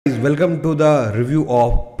Welcome to the review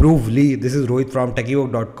of Proofly. This is Rohit from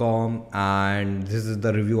techiework.com and this is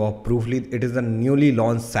the review of Proofly. It is the newly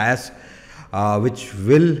launched SaaS which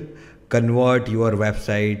will convert your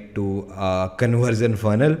website to a conversion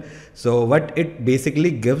funnel. So what it basically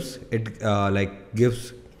gives, it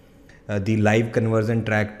gives the live conversion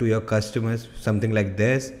track to your customers, something like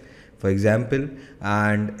this, for example,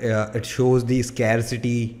 and it shows the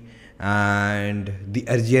scarcity and the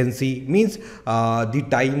urgency, means the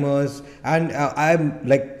timers, and I'm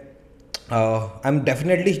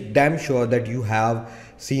definitely damn sure that you have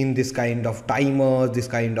seen this kind of timers, this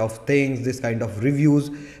kind of things, this kind of reviews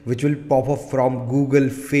which will pop up from Google,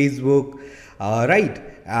 Facebook, right?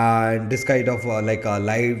 And this kind of like a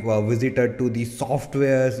live visitor to the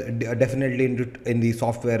softwares, definitely in the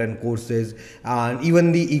software and courses, and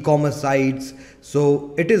even the e-commerce sites.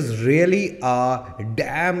 So it is really a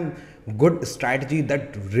damn good strategy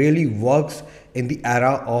that really works in the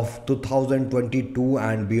era of 2022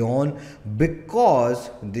 and beyond, because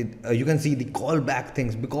you can see the callback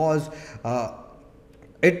things, because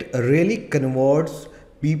it really converts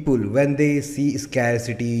people when they see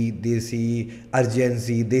scarcity, they see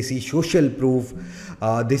urgency, they see social proof,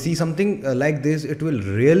 they see something like this. It will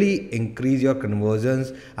really increase your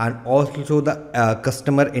conversions and also the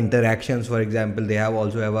customer interactions. For example, they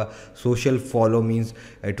also have a social follow, means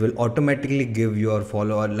it will automatically give your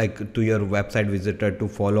follower, like to your website visitor, to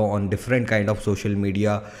follow on different kind of social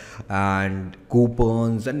media, and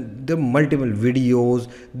coupons and the multiple videos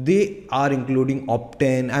they are including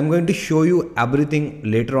opt-in. I'm going to show you everything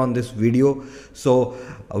later on this video. So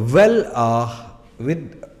with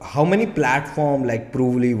how many platform like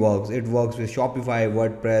Proofly works, it works with Shopify,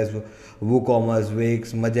 WordPress, WooCommerce,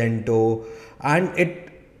 Wix, Magento, and it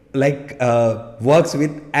works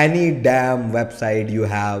with any damn website you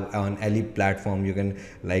have on any platform. You can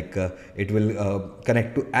it will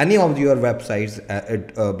connect to any of your websites.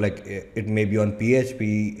 It may be on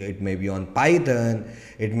PHP, it may be on Python,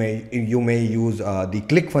 you may use the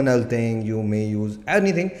ClickFunnels thing, you may use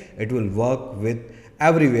anything. It will work with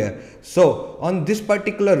everywhere. So on this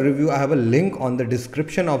particular review, I have a link on the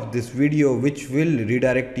description of this video which will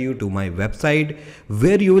redirect you to my website,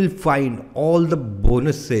 where you will find all the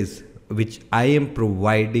bonuses which I am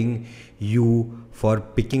providing you for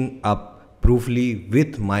picking up Proofly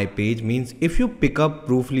with my page. Means if you pick up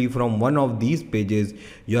Proofly from one of these pages,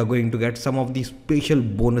 you are going to get some of the special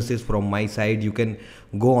bonuses from my side. You can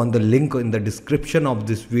go on the link in the description of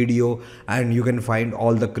this video and you can find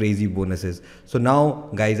all the crazy bonuses. So now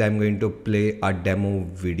guys, I'm going to play a demo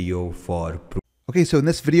video for Proofly. Okay, so in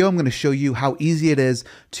this video, I'm going to show you how easy it is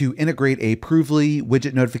to integrate a Proofly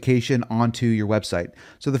widget notification onto your website.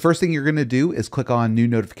 So the first thing you're going to do is click on New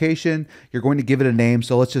Notification. You're going to give it a name.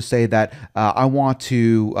 So let's just say that I want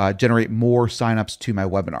to generate more signups to my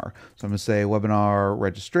webinar. So I'm going to say webinar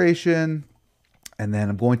registration, and then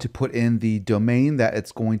I'm going to put in the domain that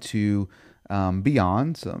it's going to be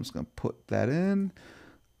on. So I'm just going to put that in.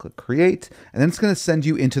 Click create, and then it's going to send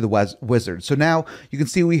you into the wizard. So now you can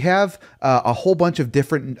see we have a whole bunch of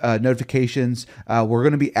different notifications. We're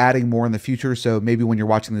going to be adding more in the future. So maybe when you're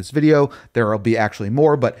watching this video, there will be actually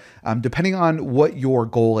more, but depending on what your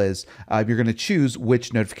goal is, you're going to choose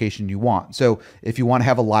which notification you want. So if you want to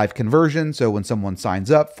have a live conversion, so when someone signs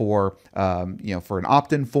up for, for an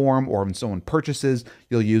opt-in form, or when someone purchases,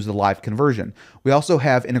 you'll use the live conversion. We also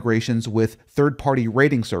have integrations with third-party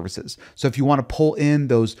rating services. So if you want to pull in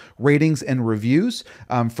those ratings and reviews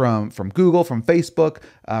from Google, from Facebook,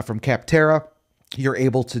 from Capterra, you're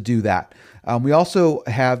able to do that. We also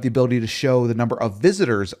have the ability to show the number of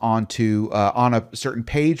visitors onto on a certain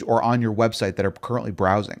page or on your website that are currently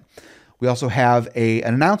browsing. We also have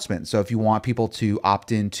an announcement. So if you want people to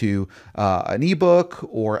opt into an ebook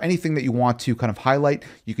or anything that you want to kind of highlight,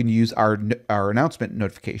 you can use our announcement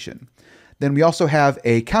notification. Then we also have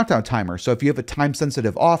a countdown timer. So if you have a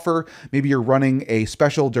time-sensitive offer, maybe you're running a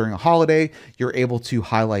special during a holiday, you're able to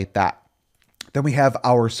highlight that. Then we have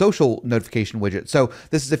our social notification widget. So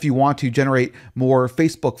this is if you want to generate more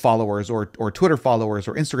Facebook followers or Twitter followers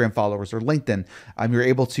or Instagram followers or LinkedIn, you're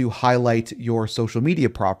able to highlight your social media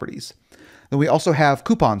properties. Then we also have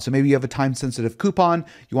coupons. So maybe you have a time-sensitive coupon,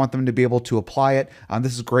 you want them to be able to apply it.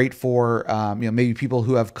 This is great for maybe people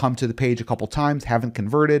who have come to the page a couple times, haven't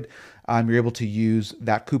converted. You're able to use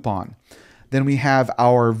that coupon. Then we have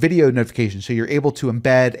our video notification. So you're able to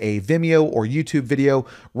embed a Vimeo or YouTube video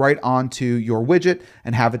right onto your widget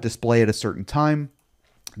and have it display at a certain time.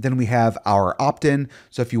 Then we have our opt-in.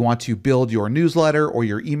 So if you want to build your newsletter or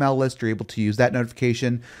your email list, you're able to use that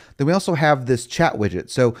notification. Then we also have this chat widget.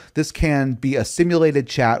 So this can be a simulated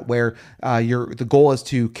chat where the goal is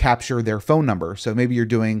to capture their phone number. So maybe you're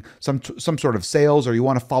doing some sort of sales, or you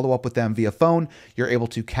want to follow up with them via phone. You're able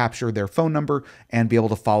to capture their phone number and be able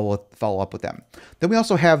to follow up with them. Then we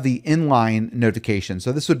also have the inline notification.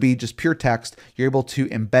 So this would be just pure text. You're able to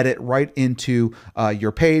embed it right into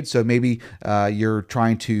your page. So maybe you're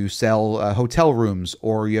trying to sell hotel rooms,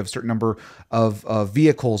 or you have a certain number of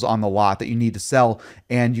vehicles on the lot that you need to sell,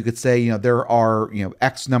 and you could say, there are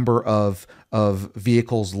X number of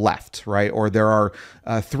vehicles left, right? Or there are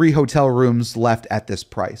 3 hotel rooms left at this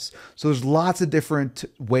price. So there's lots of different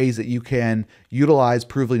ways that you can utilize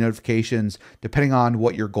Provely notifications depending on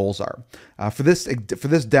what your goals are. For this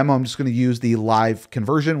demo, I'm just going to use the live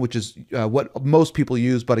conversion, which is what most people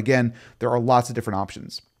use. But again, there are lots of different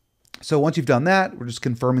options. So once you've done that, we're just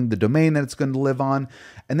confirming the domain that it's going to live on.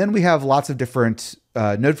 And then we have lots of different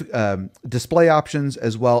display options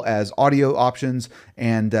as well as audio options.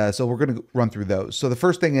 And so we're going to run through those. So the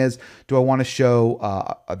first thing is, do I want to show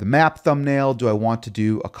the map thumbnail? Do I want to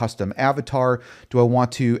do a custom avatar? Do I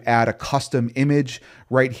want to add a custom image?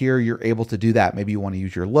 Right here, you're able to do that. Maybe you want to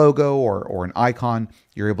use your logo or an icon.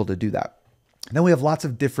 You're able to do that. And then we have lots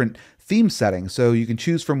of different theme settings. So you can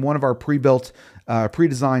choose from one of our pre-built,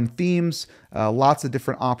 pre-designed themes, lots of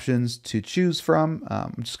different options to choose from.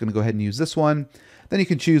 I'm just going to go ahead and use this one. Then you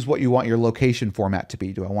can choose what you want your location format to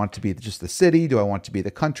be. Do I want it to be just the city? Do I want it to be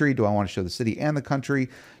the country? Do I want to show the city and the country?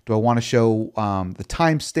 Do I want to show the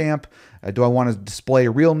timestamp? Do I want to display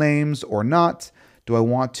real names or not? Do I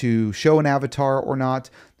want to show an avatar or not?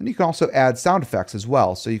 Then you can also add sound effects as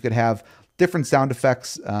well. So you could have different sound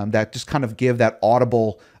effects that just kind of give that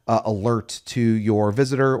audible alert to your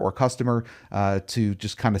visitor or customer to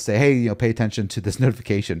just kind of say, hey, pay attention to this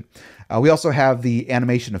notification. We also have the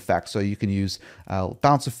animation effects. So you can use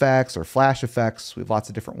bounce effects or flash effects. We have lots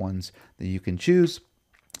of different ones that you can choose.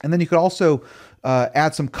 And then you could also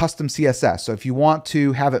add some custom CSS. So if you want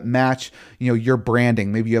to have it match, your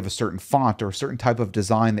branding, maybe you have a certain font or a certain type of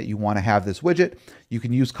design that you want to have this widget, you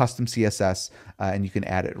can use custom CSS and you can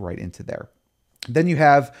add it right into there. Then you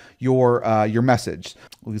have your message.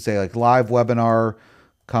 We can say like live webinar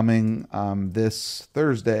coming this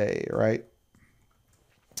Thursday, right?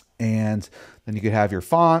 And then you could have your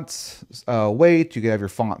font weight. You could have your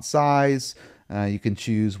font size. You can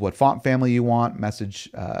choose what font family you want, message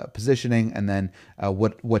positioning, and then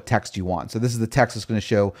what text you want. So this is the text that's going to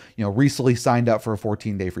show, recently signed up for a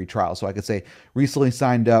 14-day free trial. So I could say recently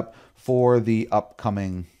signed up for the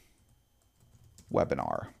upcoming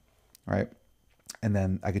webinar, right? And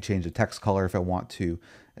then I could change the text color if I want to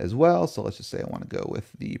as well. So let's just say I want to go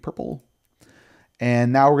with the purple.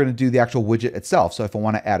 And now we're going to do the actual widget itself. So if I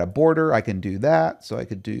want to add a border, I can do that. So I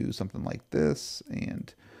could do something like this,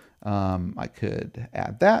 and I could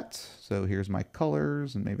add that. So here's my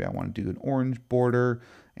colors, and maybe I want to do an orange border,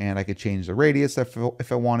 and I could change the radius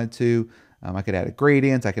if I wanted to. I could add a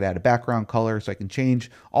gradient, I could add a background color, so I can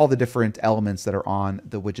change all the different elements that are on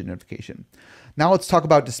the widget notification. Now let's talk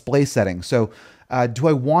about display settings. So do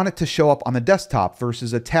I want it to show up on the desktop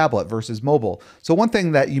versus a tablet versus mobile? So one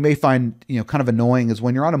thing that you may find kind of annoying is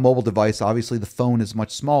when you're on a mobile device, obviously the phone is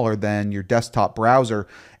much smaller than your desktop browser.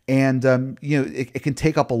 And it can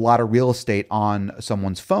take up a lot of real estate on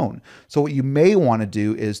someone's phone. So what you may want to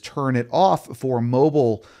do is turn it off for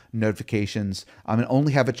mobile notifications and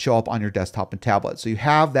only have it show up on your desktop and tablet. So you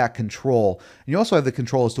have that control. And you also have the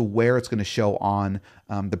control as to where it's going to show on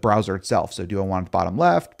the browser itself. So do I want it bottom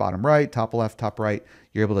left, bottom right, top left, top right?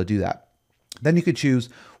 You're able to do that. Then you could choose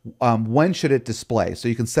when should it display. So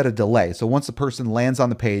you can set a delay. So once the person lands on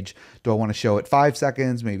the page, do I want to show it 5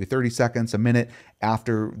 seconds, maybe 30 seconds, a minute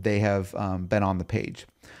after they have been on the page?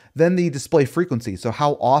 Then the display frequency. So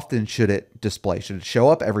how often should it display? Should it show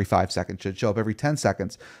up every 5 seconds? Should it show up every 10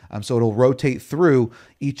 seconds? So it'll rotate through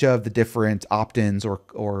each of the different opt-ins or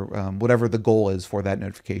whatever the goal is for that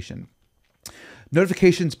notification.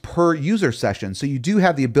 Notifications per user session. So you do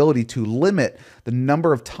have the ability to limit the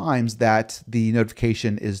number of times that the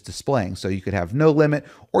notification is displaying. So you could have no limit,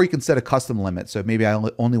 or you can set a custom limit. So maybe I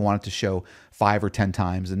only want it to show 5 or 10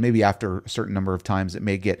 times, and maybe after a certain number of times, it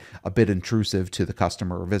may get a bit intrusive to the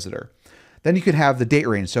customer or visitor. Then you could have the date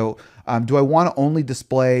range. So do I want to only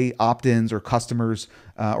display opt-ins or customers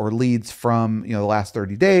or leads from the last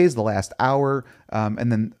 30 days, the last hour?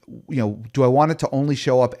 And then do I want it to only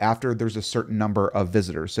show up after there's a certain number of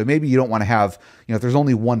visitors? So maybe you don't want to have, if there's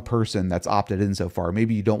only one person that's opted in so far,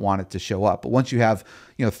 maybe you don't want it to show up. But once you have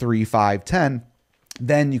 3, 5, 10,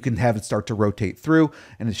 then you can have it start to rotate through,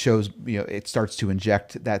 and it shows, it starts to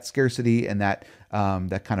inject that scarcity and that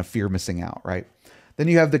that kind of fear missing out, right? Then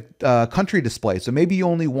you have the country display. So maybe you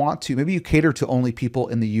only maybe you cater to only people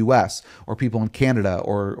in the US or people in Canada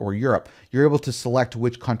or Europe. You're able to select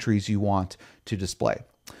which countries you want to display.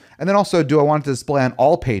 And then also, do I want it to display on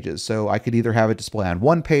all pages? So I could either have it display on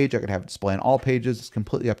one page, I could have it display on all pages. It's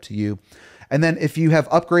completely up to you. And then if you have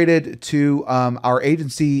upgraded to our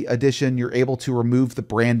agency edition, you're able to remove the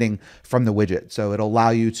branding from the widget. So it'll allow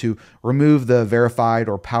you to remove the verified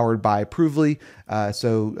or powered by Provely.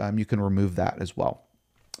 You can remove that as well.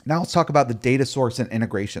 Now let's talk about the data source and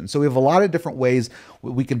integration. So we have a lot of different ways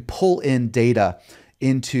we can pull in data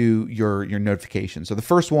into your notification. So the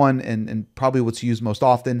first one, and probably what's used most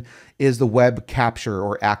often, is the web capture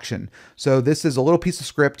or action. So this is a little piece of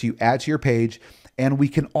script you add to your page, and we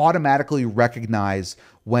can automatically recognize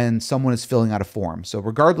when someone is filling out a form. So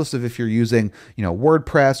regardless of if you're using,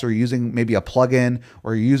 WordPress, or using maybe a plugin,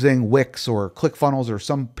 or you're using Wix or ClickFunnels or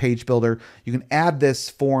some page builder, you can add this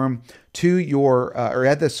form to your or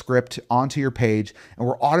add this script onto your page, and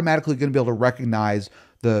we're automatically going to be able to recognize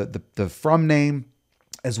the from name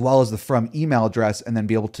as well as the from email address, and then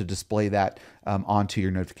be able to display that onto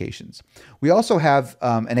your notifications. We also have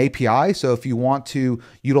an API. So if you want to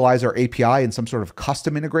utilize our API in some sort of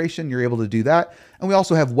custom integration, you're able to do that. And we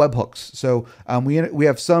also have webhooks. So we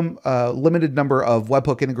have some limited number of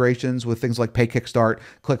webhook integrations with things like Pay Kickstart,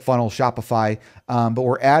 ClickFunnels, Shopify, but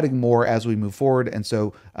we're adding more as we move forward. And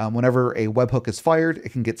so whenever a webhook is fired, it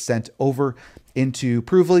can get sent over into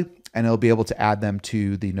Provely, and it'll be able to add them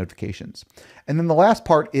to the notifications. And then the last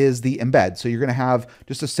part is the embed. So you're going to have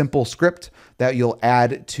just a simple script that you'll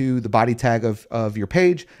add to the body tag of your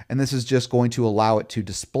page. And this is just going to allow it to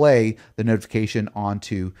display the notification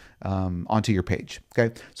onto your page.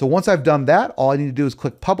 Okay. So once I've done that, all I need to do is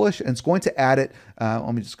click publish, and it's going to add it.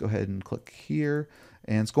 Let me just go ahead and click here.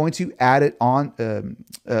 And it's going to add it on,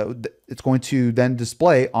 it's going to then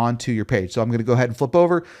display onto your page. So I'm going to go ahead and flip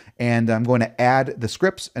over, and I'm going to add the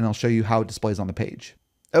scripts, and I'll show you how it displays on the page.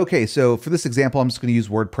 Okay, so for this example, I'm just going to use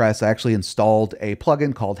WordPress. I actually installed a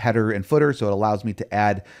plugin called Header and Footer, so it allows me to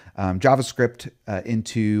add JavaScript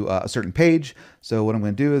into a certain page. So what I'm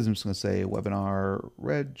going to do is I'm just going to say webinar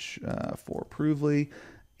reg for Provely.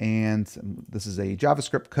 And this is a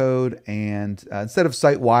JavaScript code. And instead of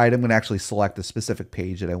site-wide, I'm going to actually select a specific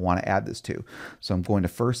page that I want to add this to. So I'm going to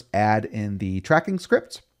first add in the tracking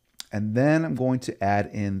script, and then I'm going to add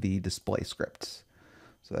in the display script.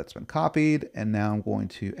 So that's been copied, and now I'm going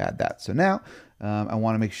to add that. So now I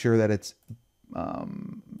want to make sure that it's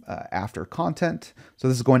after content. So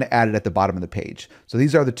this is going to add it at the bottom of the page. So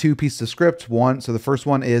these are the two pieces of script. So the first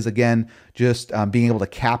one is, again, just being able to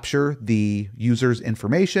capture the user's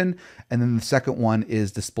information. And then the second one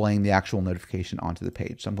is displaying the actual notification onto the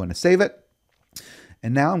page. So I'm going to save it.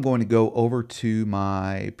 And now I'm going to go over to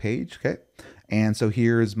my page. Okay. And so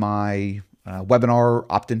here's my webinar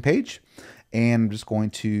opt-in page. And I'm just going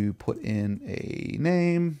to put in a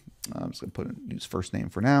name. I'm just going to use first name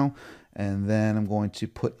for now. And then I'm going to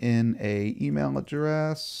put in a email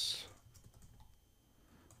address.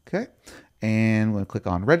 Okay. And I'm going to click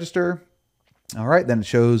on register. All right. Then it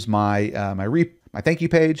shows my my thank you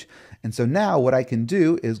page. And so now what I can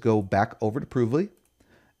do is go back over to Provely,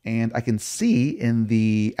 and I can see in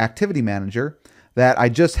the activity manager that I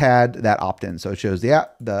just had that opt-in. So it shows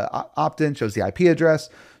the opt-in, shows the IP address,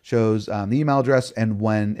 shows the email address, and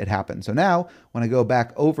when it happened. So now when I go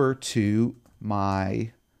back over to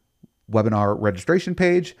my webinar registration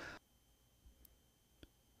page,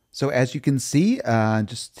 so as you can see,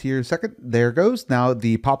 just here a second, there it goes. Now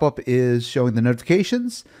the pop-up is showing the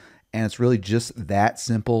notifications, and it's really just that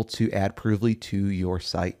simple to add Provely to your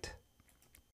site.